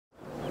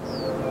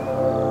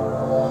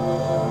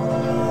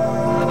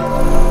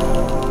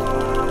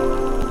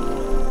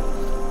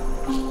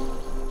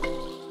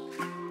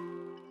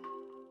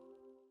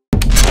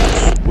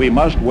We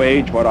must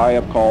wage what I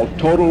have called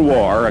total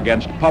war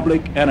against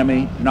public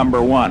enemy number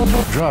one.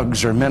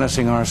 Drugs are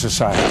menacing our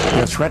society.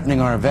 They're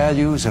threatening our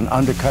values and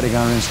undercutting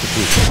our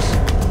institutions.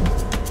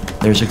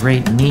 There's a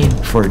great need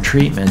for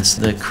treatments.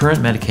 The current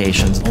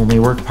medications only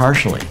work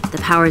partially. The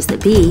powers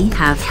that be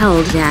have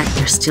held that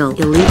they're still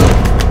illegal.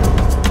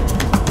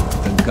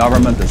 The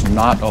government does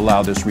not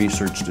allow this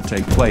research to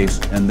take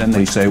place, and then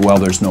they say, well,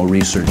 there's no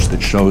research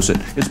that shows it.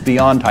 It's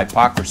beyond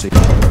hypocrisy.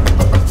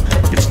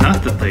 It's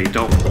not that they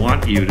don't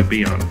want you to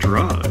be on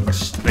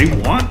drugs. They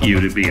want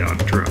you to be on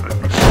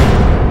drugs.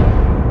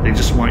 They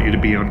just want you to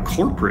be on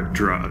corporate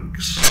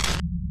drugs.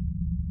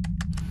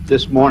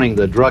 This morning,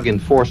 the Drug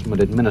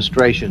Enforcement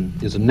Administration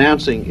is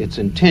announcing its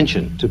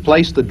intention to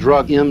place the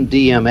drug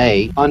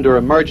MDMA under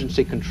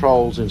emergency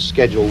controls in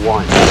Schedule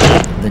 1.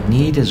 The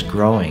need is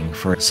growing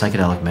for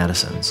psychedelic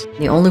medicines.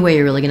 The only way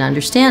you're really going to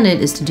understand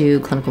it is to do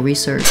clinical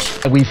research.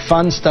 We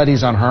fund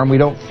studies on harm, we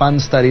don't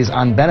fund studies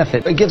on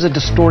benefit. It gives a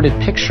distorted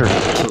picture.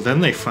 So then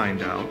they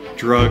find out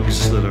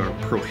drugs that are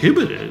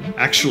prohibited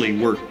actually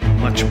work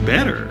much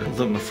better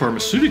than the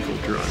pharmaceutical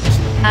drugs.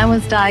 I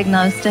was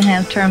diagnosed to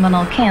have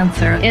terminal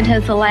cancer. It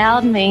has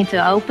allowed me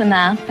to open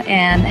up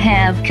and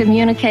have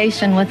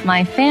communication with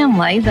my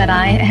family that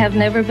I have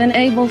never been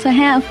able to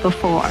have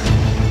before.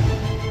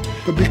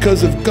 But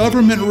because of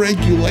government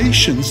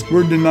regulations,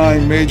 we're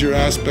denying major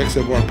aspects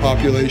of our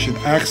population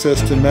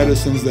access to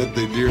medicines that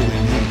they dearly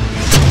need.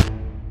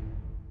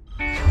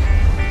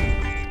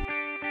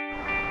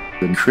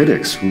 The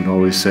critics would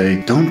always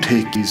say, don't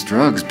take these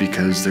drugs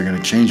because they're going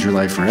to change your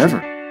life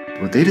forever.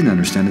 What they didn't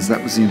understand is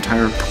that was the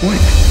entire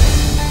point.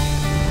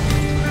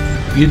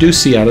 You do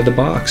see out of the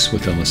box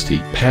with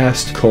LSD,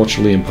 past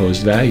culturally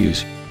imposed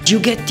values. You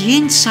get the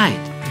insight,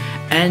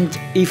 and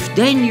if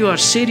then you are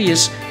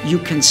serious, you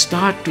can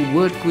start to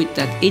work with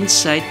that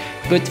insight,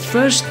 but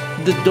first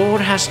the door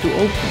has to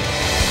open.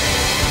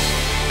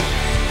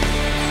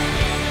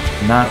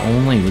 Not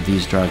only would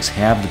these drugs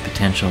have the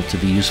potential to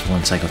be useful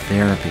in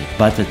psychotherapy,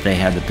 but that they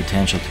had the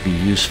potential to be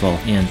useful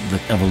in the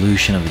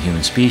evolution of the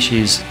human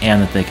species,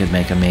 and that they could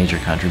make a major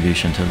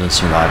contribution to the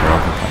survival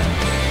of the planet.